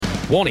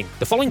Warning,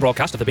 the following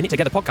broadcast of the Bin It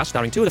Together podcast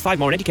starring 2 of the 5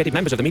 more uneducated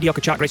members of the mediocre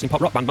chart racing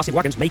pop rock band Massive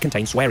Wagons may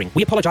contain swearing.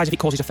 We apologise if it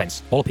causes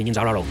offence. All opinions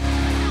are our own.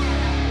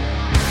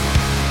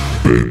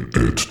 Bin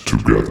It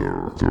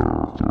Together.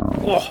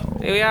 Oh,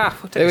 here we are.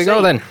 Here we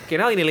go then. You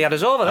nearly had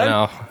us over then.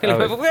 I know.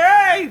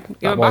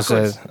 That was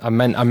I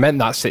meant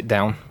that sit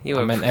down.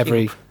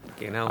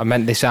 I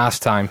meant this arse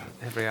time.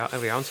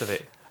 Every ounce of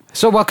it.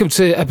 So welcome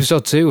to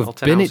episode 2 of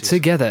Bin ounces. It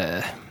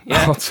Together.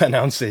 Yeah. All 10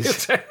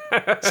 ounces.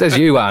 Says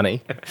you,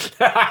 Arnie.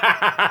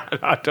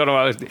 I don't know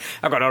what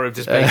I've got no room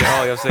to speak at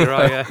all, you'll see,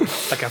 right? Yeah.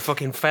 Like a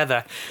fucking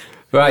feather.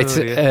 Right.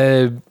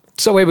 Oh,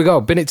 so here we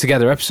go. Bin It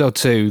Together, episode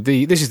 2.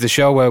 This is the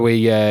show where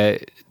we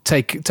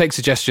take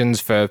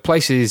suggestions for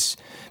places,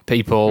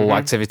 people,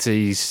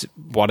 activities,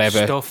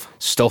 whatever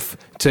stuff.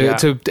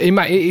 It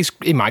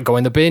might go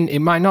in the bin, it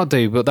might not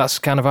do, but that's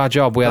kind of our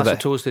job. That's up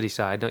to us to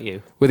decide, don't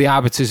you? We're the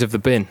arbiters of the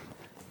bin.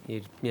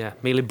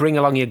 Merely bring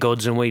along your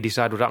goods and we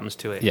decide what happens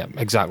to it. Yeah,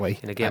 exactly.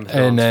 In a Game of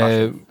Thrones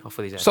fashion. Off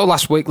with his head. So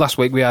last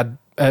week we had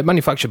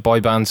manufactured boy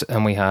bands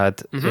and we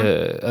had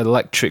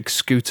electric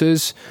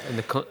scooters. And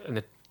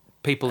the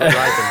people that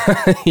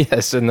ride them.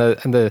 Yes, and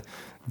the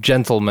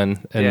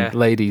gentlemen and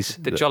ladies.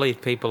 The jolly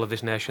people of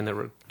this nation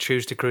that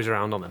choose to cruise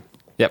around on them.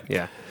 Yep.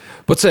 Yeah.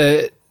 But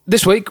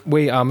this week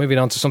we are moving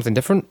on to something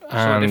different.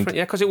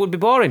 Because it would be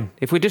boring.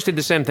 If we just did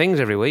the same things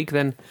every week,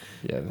 then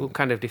we'll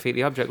kind of defeat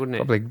the object, wouldn't it?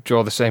 Probably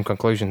draw the same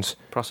conclusions.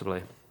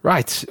 Possibly.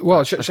 Right.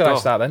 Well, should I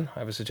start then? I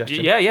have a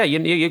suggestion. Yeah,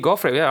 you go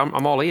for it. Yeah,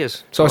 I'm all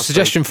ears. So a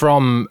suggestion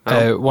from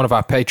one of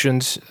our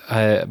patrons,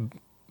 our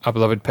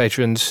beloved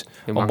patrons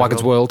on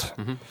Wagons World.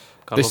 Mm-hmm.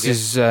 This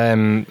is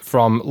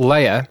from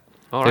Leia,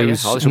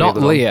 who's not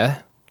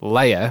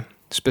Leia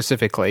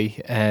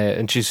specifically,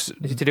 and she's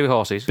is it to do with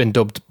horses? Been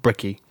dubbed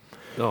Bricky.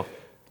 Oh.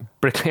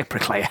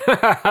 Bricklayer.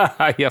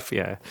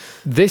 Yeah.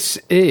 This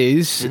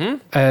is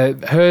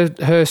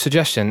her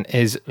suggestion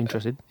is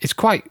interested. It's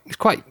quite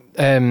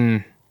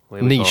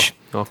niche.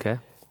 Okay.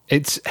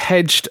 It's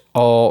hedged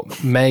or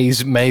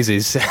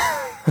mazes.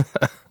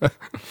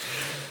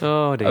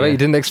 Oh dear. I bet you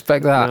didn't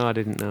expect that. No, I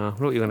didn't know. What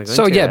were you going to go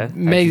so into? Yeah,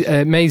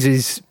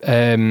 mazes.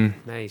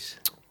 Maze.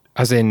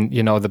 As in,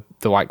 the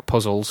like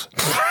puzzles.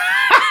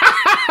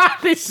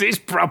 This is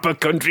proper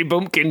country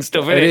bumpkin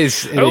stuff, isn't it? It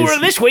is.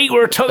 This week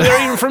we're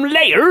hearing from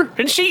Leia,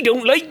 and she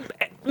don't like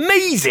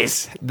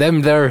mazes.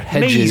 They're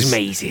hedges.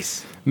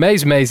 Mazes.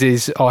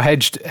 Mazes or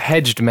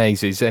hedged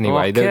mazes.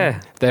 Anyway, okay.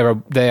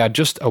 They are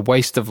just a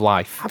waste of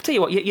life. I'll tell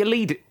you what.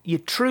 You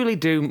truly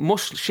do.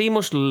 She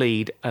must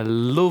lead a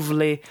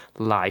lovely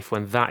life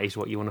when that is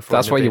what you want to.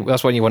 That's what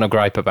you want to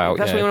gripe about. If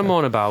that's what you want to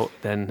moan about.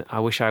 Then I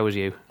wish I was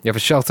you. You have a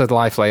sheltered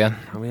life, Leia.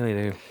 I really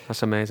do.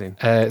 That's amazing.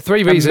 3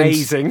 reasons.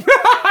 Amazing.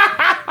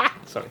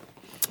 Sorry.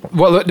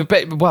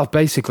 Well,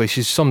 basically,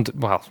 she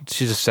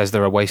just says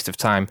they're a waste of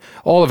time.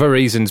 All of her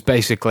reasons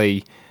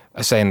basically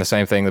are saying the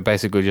same thing. They're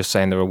basically just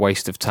saying they're a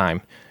waste of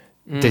time.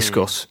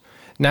 Discuss.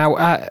 Now,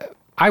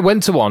 I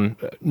went to one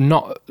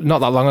not that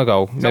long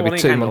ago, maybe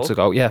 2 months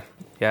ago. Yeah.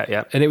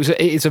 Yeah. And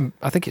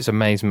I think it's a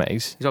maze.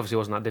 It obviously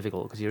wasn't that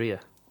difficult because you're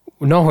here.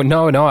 No, I'm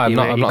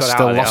not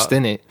still lost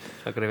in it.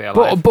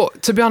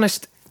 But to be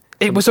honest,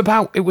 it was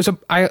about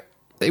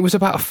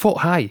a foot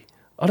high.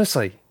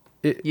 Honestly.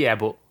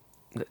 But.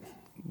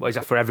 What, is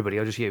that for everybody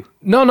or just you?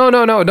 No.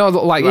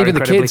 Like even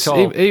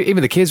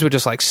the kids were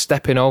just like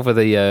stepping over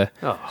the.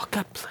 Oh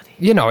God,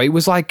 bloody! It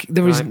was like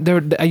there is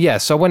there.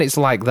 So when it's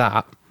like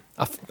that,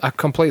 I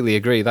completely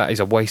agree. That is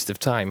a waste of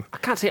time. I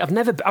can't say I've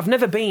never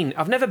been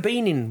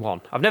in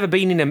one. I've never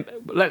been in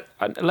let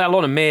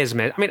alone a maze.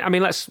 I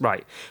mean,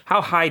 right.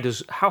 How high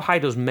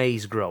does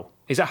maze grow?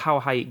 Is that how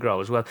high it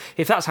grows? Well,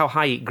 if that's how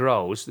high it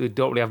grows, they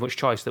don't really have much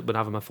choice that would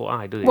have them a foot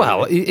high, do they?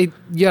 Well, you'd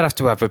have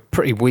to have a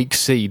pretty weak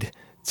seed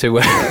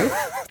to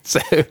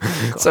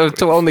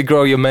only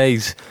grow your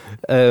maze.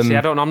 See,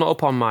 I don't know. I'm not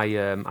up on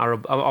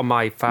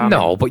my farm.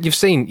 No, but you've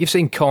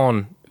seen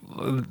corn.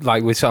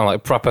 Like we sound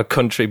like proper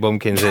country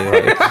bumpkins here.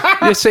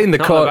 Right? You've seen the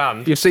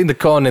corn. You've seen the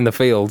corn in the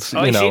fields.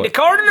 You've seen the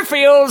corn in the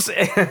fields,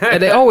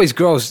 and it always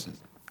grows.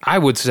 I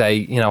would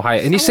say, high.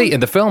 And you see it in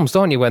the films,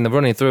 don't you, when they're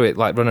running through it,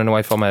 like running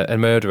away from a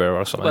murderer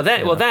or something.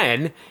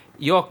 Then.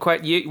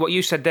 What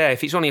you said there,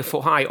 if it's only a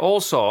foot high,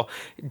 also,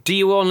 do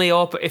you only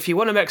open, if you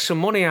want to make some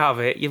money out of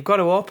it, you've got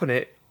to open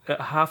it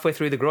halfway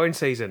through the growing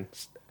season.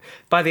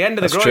 By the end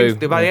of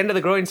the end of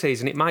the growing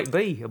season, it might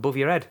be above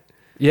your head.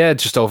 Yeah,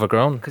 just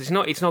overgrown. Because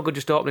it's not good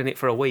just opening it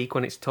for a week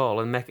when it's tall,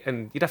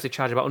 and you'd have to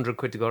charge about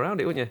 £100 to go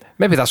around it, wouldn't you?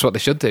 Maybe that's what they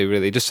should do,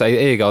 really. Just say,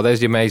 here you go,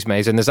 there's your maze,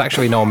 and there's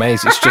actually no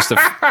maze. It's just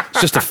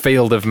a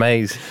field of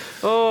maze.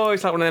 Oh,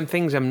 it's like one of them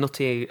things,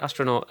 nutty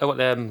astronaut,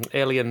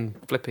 alien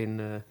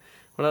flipping...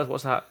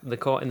 what's that? The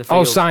caught in the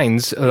field. Oh,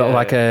 signs, I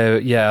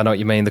know what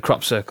you mean. The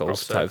crop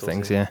circles type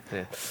things, yeah.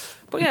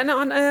 But yeah, no,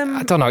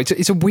 I don't know.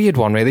 It's a weird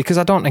one, really, because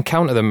I don't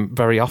encounter them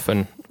very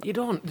often. You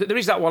don't. There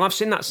is that one. I've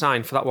seen that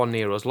sign for that one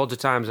near us loads of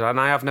times, and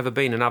I have never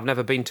been, and I've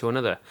never been to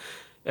another.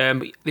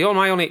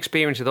 My only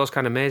experience of those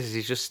kind of mazes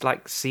is just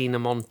like seeing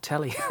them on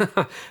telly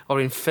or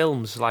in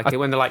films, like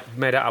when they're like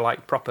made out of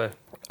like proper.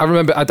 I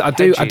remember I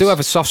do have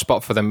a soft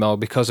spot for them though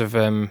because of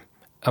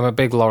I'm a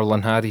big Laurel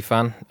and Hardy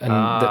fan,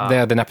 and they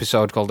had an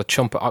episode called "A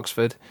Chump at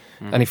Oxford."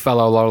 Any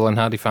fellow Laurel and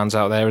Hardy fans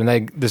out there,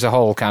 and there's a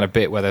whole kind of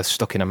bit where they're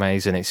stuck in a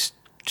maze, and it's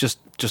just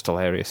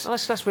hilarious. Well,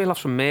 that's reel off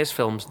some maze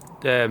films.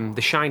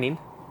 The Shining,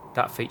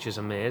 that features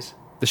a maze.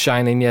 The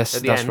Shining, yes,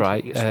 At the that's end,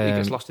 right. He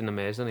gets lost in the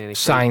maze, doesn't he? And he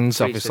Signs,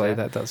 frees obviously.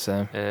 to That's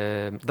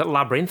the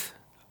Labyrinth.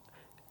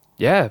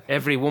 yeah,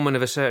 Every woman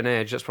of a certain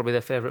age, that's probably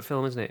their favourite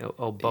film, isn't it?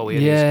 Old Bowie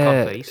and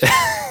Yeah. his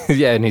codpiece.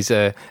 yeah, and he's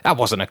that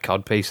wasn't a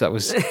cod piece. That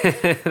was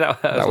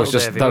that was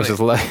just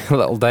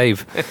little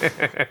Dave.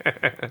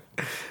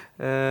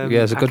 Yeah,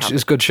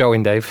 it's a good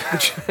showing, Dave. Fair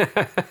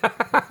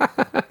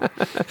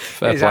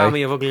His play.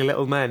 army of ugly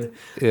little men.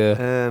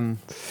 Yeah.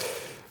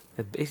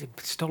 He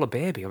stole a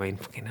baby. I mean,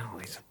 fucking hell.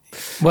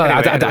 Well,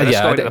 Anyway, let's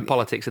yeah, go into the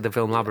politics of the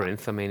film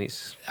Labyrinth. I mean,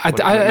 it's what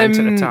it I, meant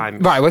at the time.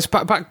 right. Let's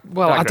back.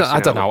 Well, I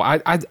Digressing don't know.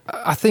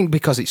 I think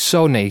because it's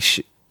so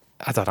niche.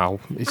 I don't know.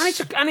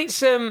 And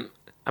it's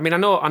I mean, I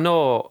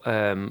know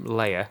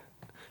Leia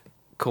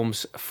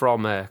comes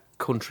from a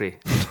country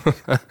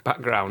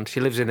background. She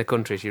lives in the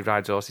country. She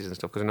rides horses and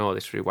stuff. Because I know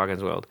this through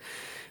Wagons World.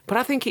 But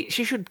I think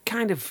she should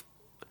kind of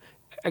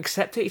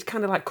accept it. It's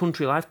kind of like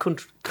country life,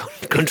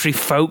 country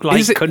folk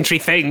like country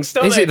things.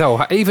 Don't Is they? it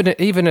though?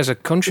 Even as a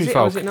country Is it, or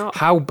folk, is it not?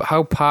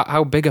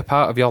 how big a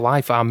part of your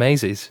life are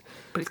mazes?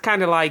 But it's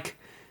kind of like.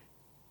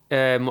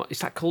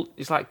 It's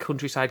like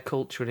countryside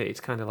culture, and it's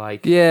kind of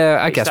like Yeah,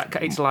 I guess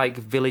it's like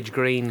village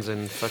greens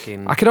and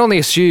fucking I can only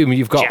assume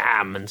you've got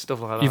jam and stuff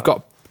like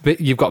that.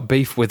 you've got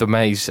beef with a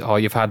maze, or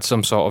you've had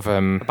some sort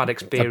of a bad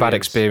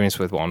experience.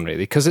 with one, really.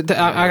 Because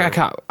I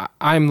can't.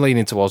 I'm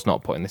leaning towards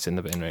not putting this in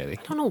the bin, really.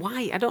 I don't know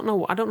why. I don't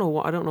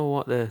know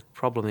what the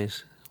problem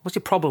is. What's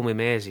your problem with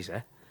mazes?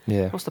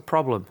 Yeah. What's the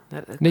problem?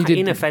 They're Needed-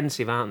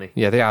 inoffensive, aren't they?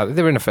 Yeah, they are.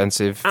 They're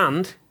inoffensive.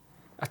 And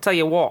I tell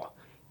you what,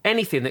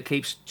 anything that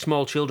keeps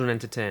small children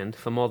entertained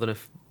for more than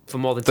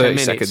 10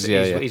 minutes seconds,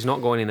 is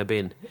not going in the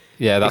bin.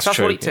 Yeah, that's If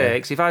true. what it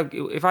takes. If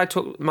I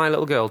took my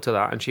little girl to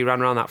that and she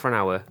ran around that for an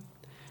hour,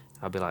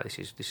 I'd be like, this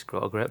is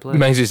a great place.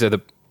 Mazes are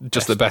the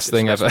best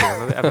thing It's the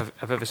ever. best thing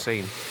I've ever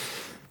seen.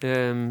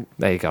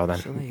 There you go then.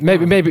 So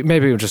there you Maybe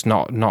we're just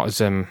not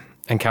as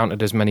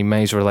encountered as many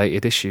maze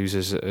related issues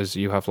as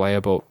you have,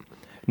 Leia. But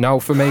no,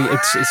 for me,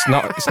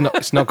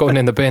 it's not going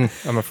in the bin.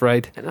 I'm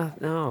afraid.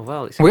 No,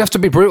 well, We have to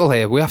be brutal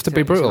here. We have to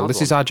be It's an brutal. odd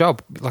This is one. our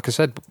job. Like I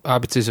said,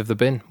 arbiters of the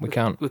bin. We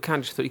can't. you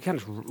can't just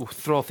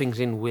throw things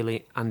in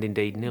willy and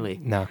indeed nilly.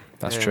 No,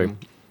 that's true.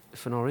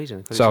 For no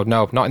reason. 'Cause So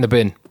no, not in the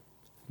bin.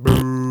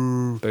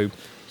 Boo.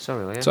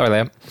 sorry, Leah. Sorry,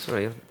 Liam.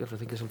 Sorry, you have to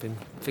think of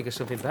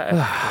something better. To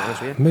be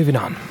honest with you. Moving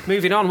on.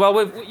 Moving on. Well,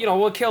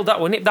 we'll kill that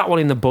one. Nip that one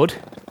in the bud.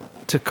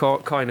 To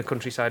coin a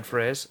countryside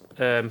phrase,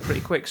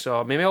 pretty quick.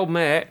 So, my old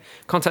mate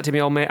contacted my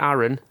old mate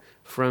Aaron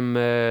from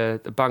a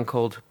band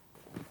called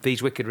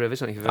These Wicked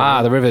Rivers. I don't know if you've ever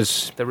heard The of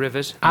Rivers. The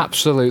Rivers.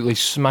 Absolutely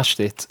smashed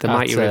it. The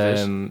Mighty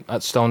Rivers.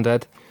 At Stone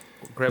Dead.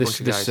 Great bunch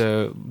of guys.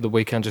 The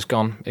weekend just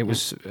gone. It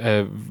was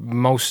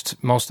most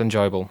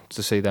enjoyable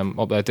to see them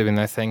up there doing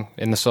their thing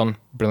in the sun.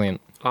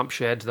 Brilliant.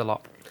 Lampshades, the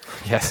lot.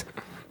 Yes.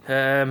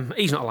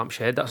 He's not a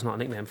lampshade. That's not a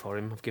nickname for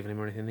him. I've given him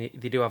or anything.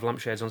 They do have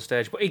lampshades on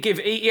stage, but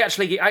he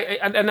actually.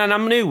 I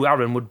knew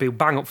Aaron would be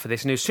bang up for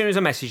this. And as soon as I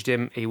messaged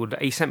him,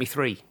 he sent me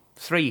three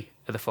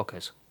of the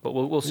fuckers. But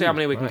we'll see how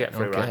many we can get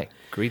through. Okay. Right,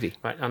 Greedy.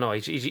 right. I know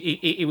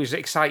he was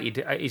excited.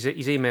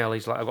 His email.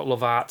 He's like, I've got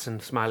love hearts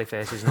and smiley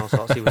faces and all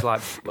sorts. He was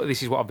like,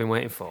 this is what I've been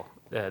waiting for.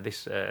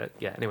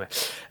 Anyway,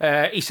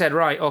 he said,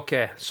 right,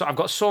 okay. So I've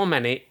got so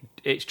many.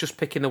 It's just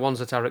picking the ones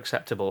that are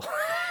acceptable.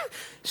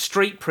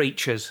 Street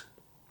preachers.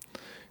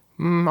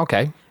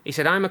 Okay. He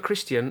said, I'm a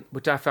Christian,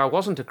 but if I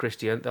wasn't a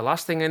Christian, the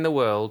last thing in the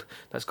world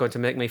that's going to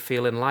make me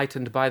feel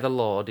enlightened by the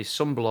Lord is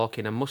some bloke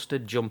in a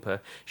mustard jumper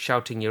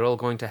shouting, you're all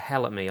going to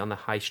hell at me on the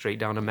high street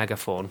down a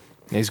megaphone.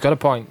 He's got a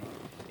point.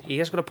 He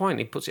has got a point.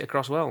 He puts it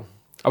across well.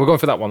 Are we going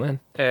for that one then?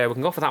 We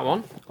can go for that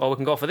one, or we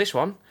can go for this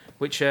one,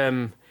 which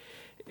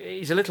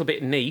is a little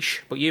bit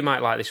niche, but you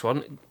might like this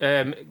one.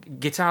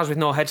 Guitars with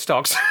no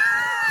headstocks.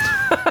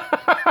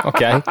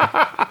 Okay.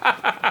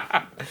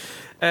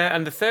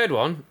 And the third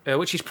one,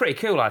 which is pretty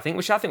cool, I think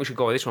we should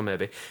go with this one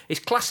maybe, is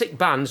classic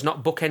bands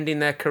not bookending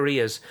their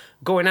careers,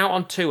 going out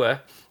on tour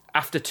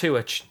after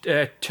tour,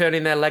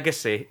 turning their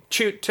legacy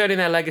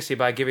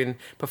by giving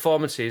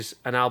performances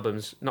and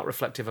albums not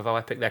reflective of how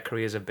epic their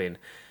careers have been.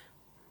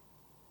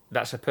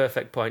 That's a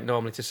perfect point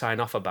normally to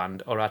sign off a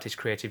band or artist's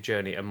creative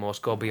journey, and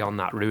most go beyond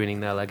that, ruining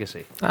their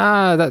legacy. Go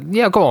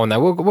on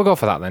then. We'll go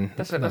for that then.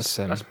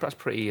 That's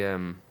pretty...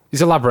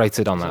 He's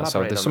elaborated on that, He's so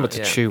elaborated there's on something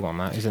that, to yeah. chew on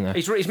that, isn't there?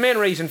 His main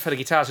reason for the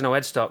guitars and no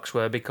headstocks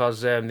were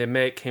because they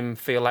make him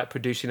feel like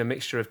producing a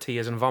mixture of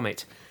tears and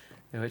vomit,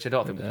 which I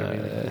don't think we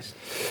can really.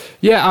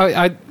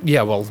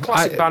 Yeah, well...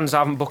 Classic bands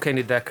haven't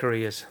bookended their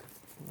careers.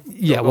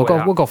 Yeah, We'll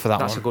we'll go for that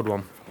That's one. a good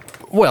one.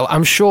 Well,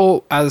 I'm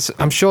sure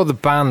the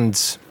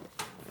bands,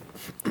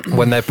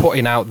 when they're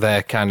putting out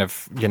their kind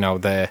of,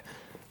 their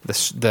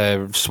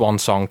swan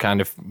song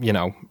kind of,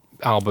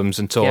 albums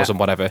and tours and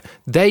whatever,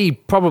 they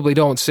probably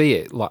don't see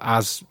it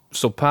as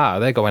subpar.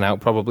 They're going out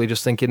probably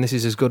just thinking this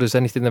is as good as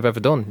anything they've ever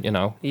done,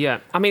 Yeah,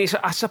 I mean,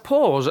 I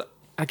suppose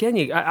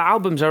again,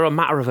 albums are a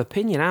matter of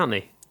opinion, aren't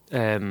they?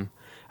 And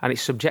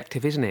it's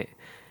subjective, isn't it?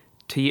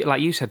 To you,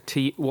 like you said,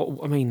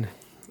 what I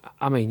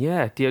mean,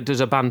 yeah. Does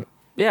a band?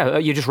 Yeah,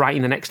 you're just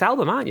writing the next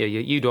album, aren't you?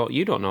 You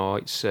don't know.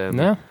 It's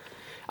No.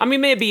 I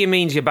mean, maybe it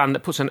means your band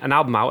that puts an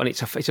album out and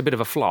it's a bit of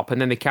a flop,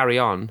 and then they carry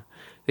on.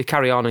 They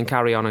carry on and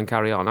carry on and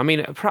carry on. I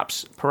mean,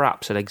 perhaps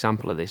an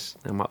example of this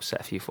that might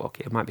upset a few folk.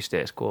 It might be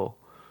Status Quo.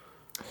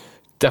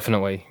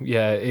 Definitely,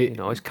 yeah.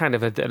 It's kind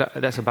of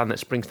that's a band that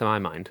springs to my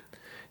mind.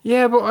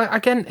 Yeah, but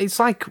again, it's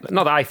like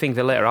Not that I think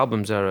the later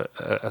albums are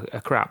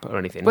crap or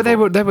anything. But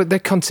they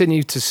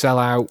continued to sell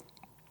out,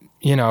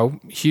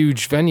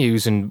 huge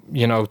venues and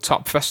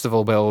top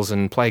festival bills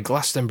and play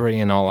Glastonbury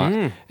and all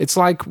that. It's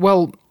like,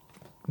 well,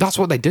 that's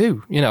what they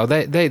do.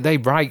 They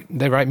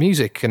write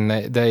music and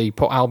they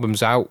put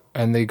albums out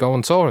and they go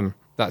and tour them.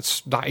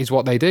 That is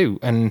what they do.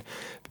 And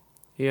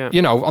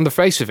on the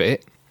face of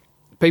it,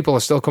 people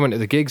are still coming to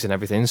the gigs and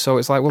everything. So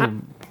it's like,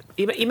 well,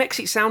 he makes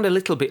it sound a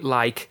little bit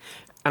like.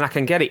 And I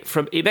can get it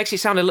from. It makes it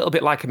sound a little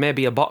bit like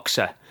maybe a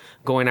boxer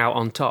going out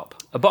on top.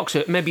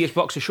 Maybe a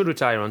boxer should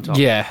retire on top.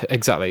 Yeah,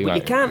 exactly. But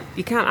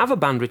you can't have a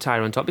band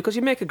retire on top because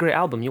you make a great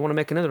album. You want to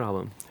make another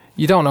album.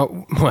 You don't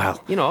know.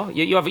 Well,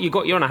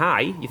 you're on a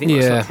high. You think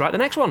let's write the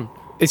next one.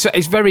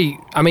 It's very.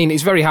 I mean,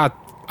 it's very hard.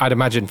 I'd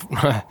imagine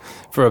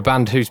for a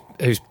band who's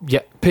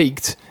yet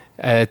peaked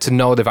to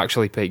know they've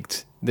actually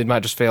peaked. They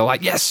might just feel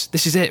like, yes,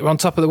 this is it. We're on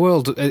top of the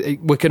world.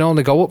 We can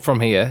only go up from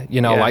here.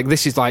 Like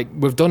this is like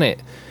we've done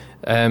it.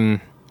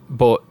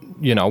 But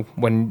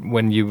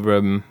when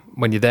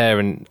you're there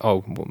and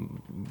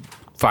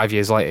 5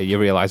 years later you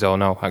realise, oh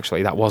no,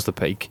 actually that was the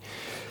peak.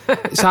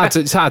 It's hard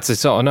to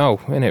sort of know,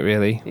 isn't it?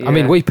 Really. Yeah. I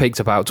mean, we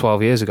peaked about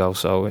 12 years ago,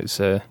 so it's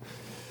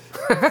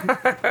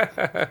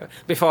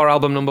before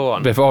album number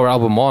one. Before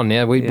album one,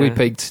 yeah, we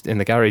peaked in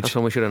the garage. That's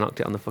when we should have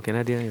knocked it on the fucking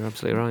head. Yeah, you're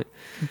absolutely right.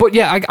 But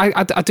yeah,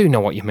 I do know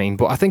what you mean.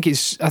 But I think you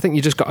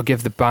just got to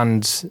give the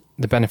bands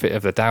the benefit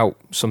of the doubt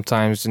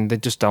sometimes, and they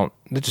just don't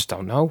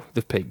know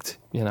they've peaked.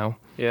 Yeah.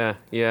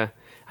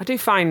 I do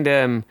find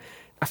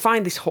I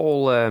find this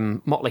whole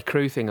Motley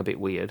Crue thing a bit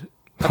weird.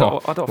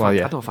 I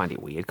don't find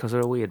it weird because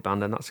they're a weird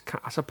band, and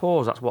I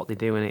suppose that's what they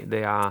do in it.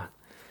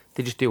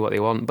 They just do what they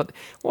want. But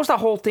what's that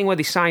whole thing where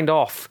they signed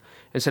off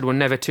and said we're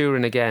never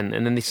touring again,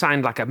 and then they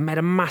made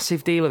a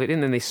massive deal of it,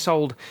 and then they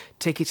sold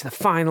tickets to the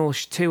final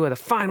tour. The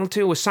final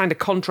tour was signed a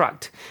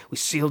contract. We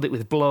sealed it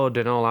with blood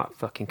and all that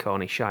fucking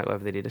corny shite,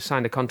 whatever they did. They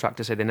signed a contract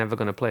to say they're never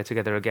going to play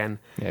together again.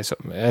 Yeah,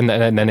 and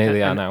then here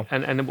they are now.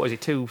 And what is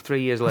it,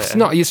 2-3 years later?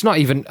 It's not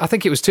even. I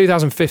think it was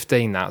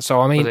 2015 that. So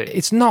I mean,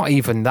 it's not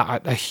even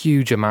that a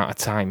huge amount of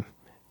time.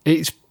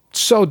 It's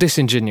so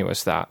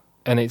disingenuous that,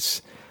 and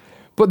it's.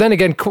 But then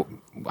again.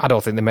 I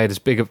don't think they made as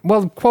big of...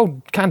 Well,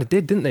 Quo kind of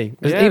did, didn't they?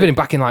 Yeah, even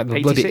back in like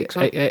the bloody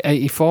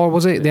 84,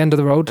 was it? The End of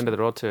the Road? End of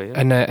the Road too, yeah.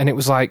 And it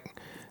was like...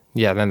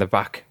 Yeah, then they're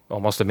back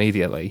almost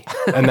immediately.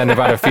 And then they've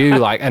had a few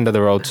like End of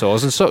the Road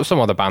tours, and some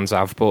other bands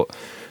have, but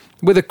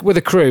with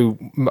the crew,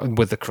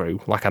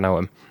 like I know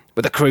them,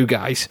 but the crew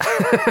guys,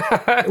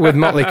 with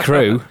Motley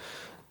Crue,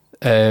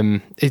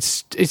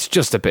 it's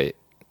just a bit...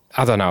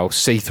 I don't know,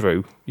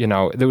 see-through.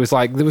 There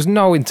was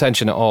no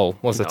intention at all,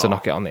 was there, to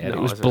knock it on the head? It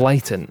was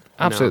blatant,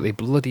 absolutely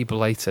bloody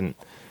blatant.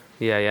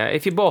 Yeah.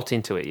 If you bought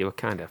into it, you were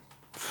kind of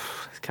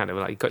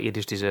like you got your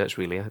just desserts.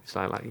 Really, it's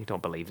like you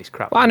don't believe this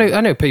crap. Well,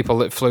 I knew people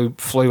that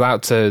flew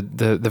out to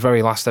the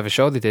very last ever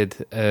show they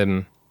did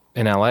in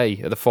LA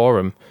at the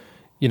Forum.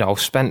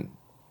 Spent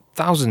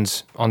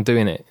thousands on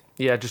doing it.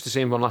 Yeah, just to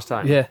see him one last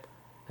time. Yeah,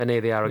 and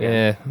here they are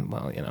again. Yeah,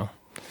 well,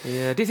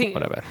 Yeah. Do you think?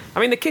 Whatever. I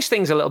mean, the Kiss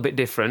thing's a little bit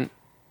different.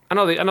 I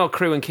know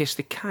Crew and Kiss,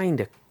 I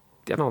know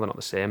they're not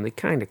the same. They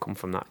kind of come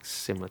from that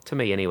similar, to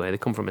me anyway. They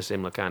come from a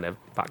similar kind of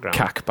background.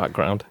 Cack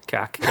background.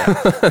 Cack,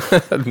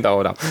 yeah.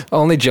 No.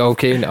 Only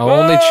joking.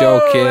 Only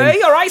joking.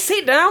 Hey, all right,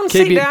 sit down.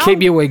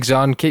 Keep your wigs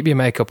on. Keep your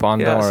makeup on.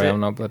 Yeah, don't worry,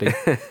 I'm not bloody.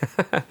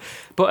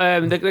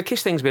 But the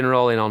Kiss thing's been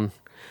rolling on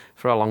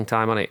for a long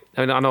time, hasn't it?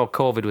 I mean, I know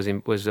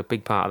COVID was a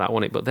big part of that,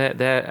 wasn't it?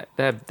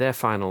 But their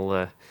final...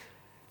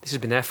 this has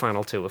been their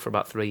final tour for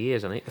about 3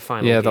 years, hasn't it? The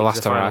final gigs, last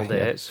the final tour,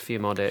 dates, a few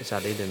more dates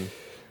added, and...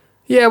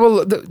 Yeah,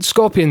 well, the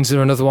Scorpions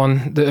are another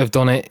one that have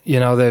done it.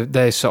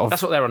 They sort of...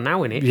 That's what they're on now,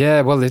 innit?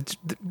 Yeah, well, they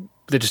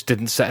just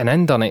didn't set an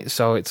end on it,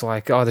 so it's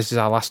like, oh, this is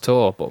our last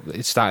tour, but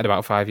it started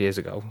about 5 years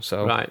ago,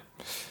 so... Right.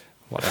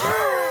 Whatever.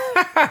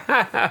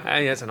 Yeah,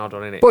 it's an odd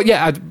one, innit? But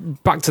yeah,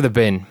 back to the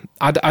bin.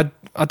 I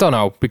don't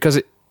know,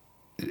 because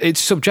it's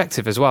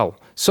subjective as well.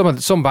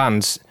 Some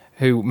bands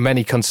who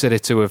many consider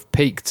to have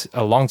peaked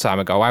a long time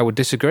ago, I would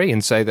disagree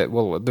and say that,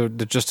 well, they're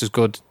just as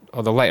good,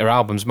 or the later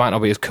albums might not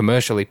be as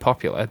commercially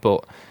popular,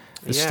 but...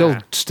 It's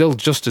still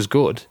just as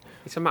good.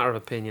 It's a matter of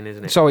opinion,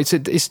 isn't it? So it's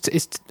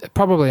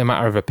probably a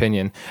matter of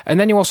opinion. And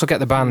then you also get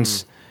the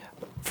bands,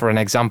 for an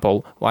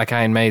example, like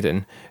Iron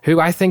Maiden, who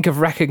I think have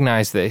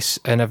recognised this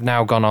and have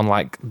now gone on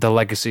like the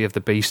Legacy of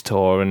the Beast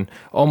tour and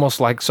almost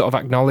like sort of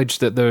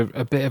acknowledged that they're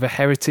a bit of a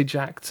heritage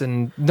act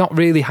and not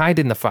really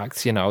hiding the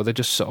facts. They're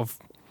just sort of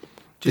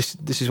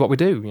this is what we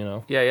do.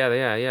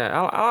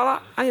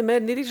 Yeah. Iron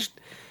Maiden,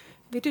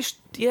 They just,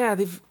 they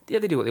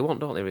do what they want,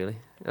 don't they? Really,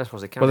 I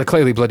suppose they can. Well, it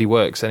clearly bloody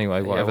works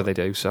anyway. Whatever they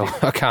do, so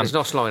I can't. There's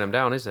no slowing them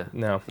down, is there?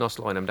 No, not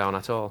slowing them down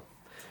at all.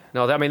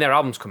 No, I mean their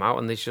albums come out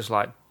and it's just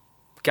like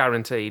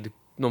guaranteed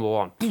number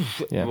one.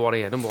 Number one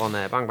here, number one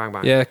there, bang, bang,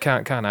 bang. Yeah,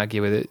 can't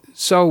argue with it.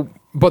 So,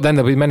 but then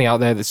there'll be many out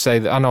there that say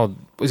that I know.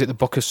 Was it the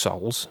Book of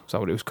Souls? Is that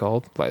what it was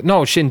called? Like,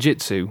 no,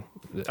 Shinjitsu.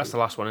 That's the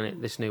last one, isn't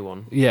it? This new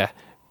one. Yeah,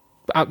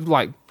 I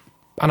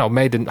know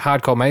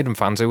hardcore Maiden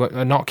fans who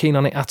are not keen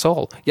on it at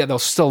all. Yet they'll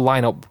still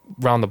line up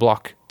round the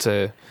block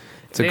to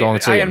go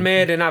and see Iron them.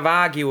 Maiden have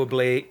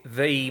arguably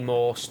the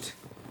most,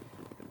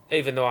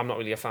 even though I'm not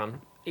really a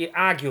fan,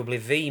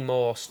 arguably the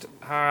most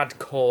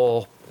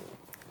hardcore,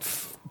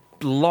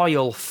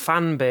 loyal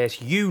fan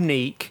base,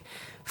 unique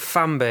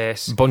fan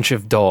base. Bunch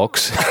of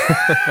dorks.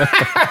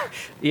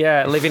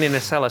 Yeah, living in a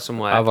cellar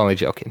somewhere. I'm only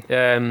joking.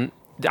 Haven't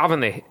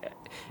they?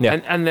 Yeah.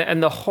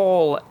 And the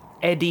whole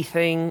Eddie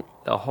thing,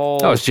 the whole...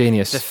 Oh, it's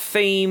genius. The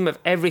theme of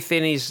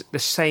everything is the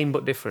same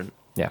but different.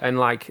 Yeah. And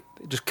like,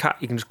 you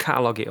can just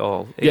catalogue it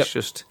all. It's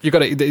just... You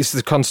got it. It's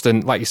the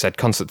constant, like you said,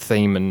 constant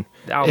theme and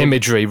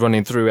imagery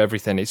running through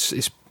everything.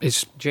 It's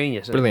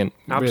genius. Brilliant.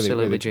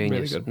 Absolutely really,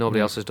 genius. Really good.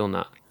 Nobody else has done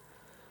that.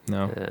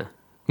 No.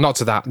 Not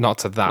to that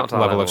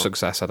level of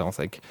success, I don't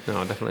think.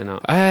 No, definitely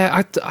not.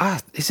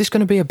 Is this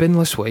going to be a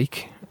binless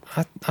week?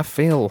 I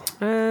feel.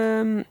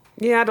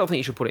 Yeah, I don't think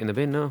you should put it in the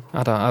bin. No,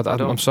 I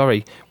don't. I'm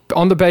sorry. But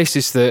on the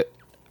basis that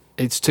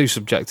it's too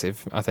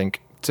subjective, I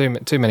think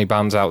too many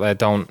bands out there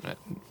don't.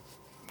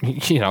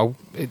 You know,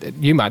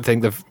 you might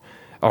think they've,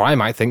 or I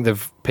might think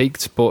they've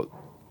peaked, but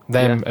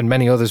them and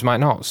many others might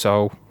not.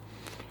 So.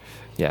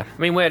 Yeah,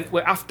 I mean, we're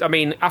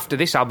after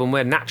this album,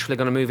 we're naturally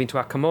going to move into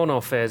our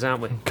kimono phase,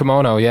 aren't we?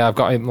 Kimono, yeah, I've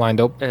got it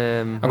lined up.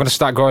 I'm going to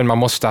start growing my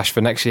mustache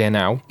for next year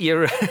now.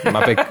 You're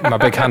my big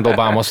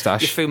handlebar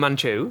mustache. Your Fu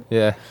Manchu.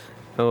 Yeah.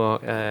 Oh,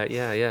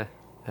 yeah.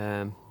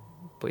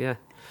 But yeah.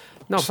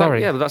 No,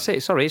 sorry. But that's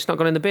it. Sorry, it's not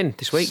gone in the bin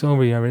this week.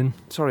 Sorry, Aaron.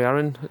 Sorry,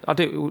 Aaron. I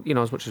do,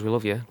 as much as we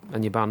love you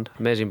and your band,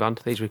 amazing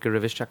band, These Wicked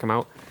Rivers, check them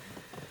out.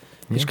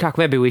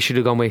 Maybe we should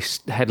have gone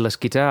with headless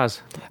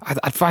guitars.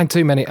 I'd find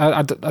too many.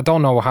 I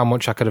don't know how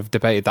much I could have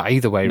debated that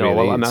either way. No,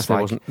 really, well,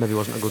 maybe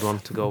wasn't a good one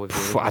to go with.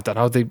 Really. I don't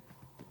know.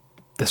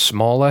 The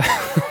smaller.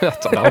 I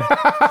don't know.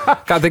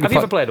 Have you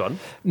ever played one?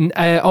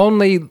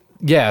 Only,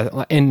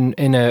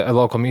 in a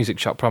local music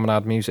shop,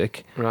 Promenade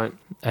Music. Right.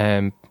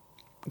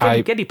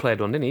 Geddy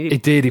played one, didn't he? He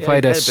did. He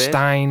played a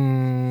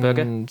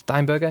Steinberger.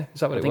 Steinberger.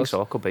 Is that what it was? I think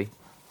so. Could be.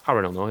 I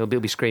don't know. He'll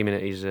be screaming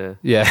at his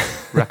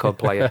record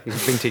player,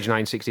 his vintage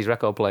 960s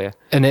record player.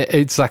 And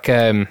it's like,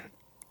 I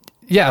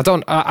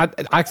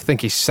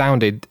think he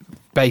sounded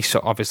bass,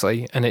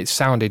 obviously, and it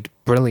sounded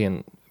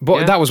brilliant.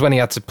 But that was when he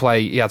had to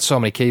play. He had so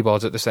many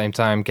keyboards at the same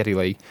time, Geddy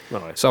Lee.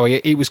 Right. So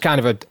it was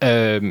kind of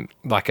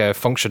a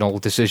functional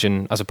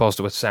decision as opposed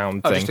to a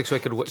sound thing. Just so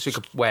he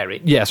could wear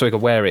it. Yeah, so he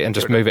could wear it and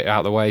just move it out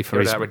of the way for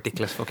his that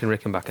ridiculous fucking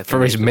Rickenbacker.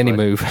 For his mini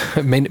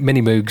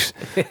moogs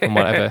and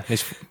whatever,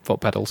 his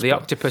foot pedals. The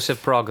octopus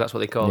of prog. That's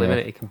what they call him. Isn't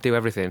it? He can do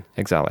everything.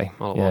 Exactly.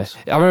 All at once.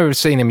 I remember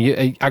seeing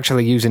him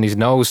actually using his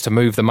nose to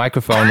move the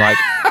microphone, like.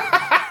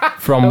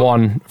 From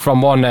one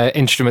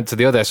instrument to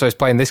the other, so he's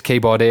playing this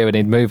keyboard here, and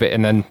he'd move it,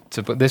 and then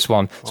to put this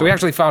one. So he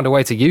actually found a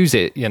way to use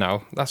it. You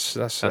know, that's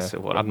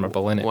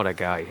admirable, isn't it? What a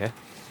guy, yeah.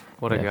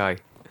 What a guy.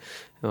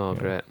 Oh,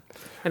 great.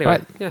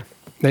 Anyway, there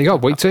you go.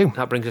 Week 2.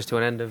 That brings us to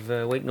an end of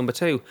week number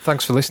 2.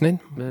 Thanks for listening,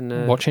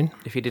 and watching.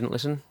 If you didn't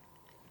listen,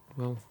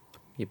 well,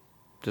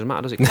 doesn't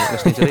matter, does it?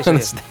 Listening to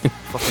this,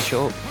 fucking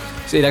show up.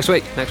 See you next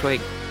week. Next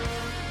week.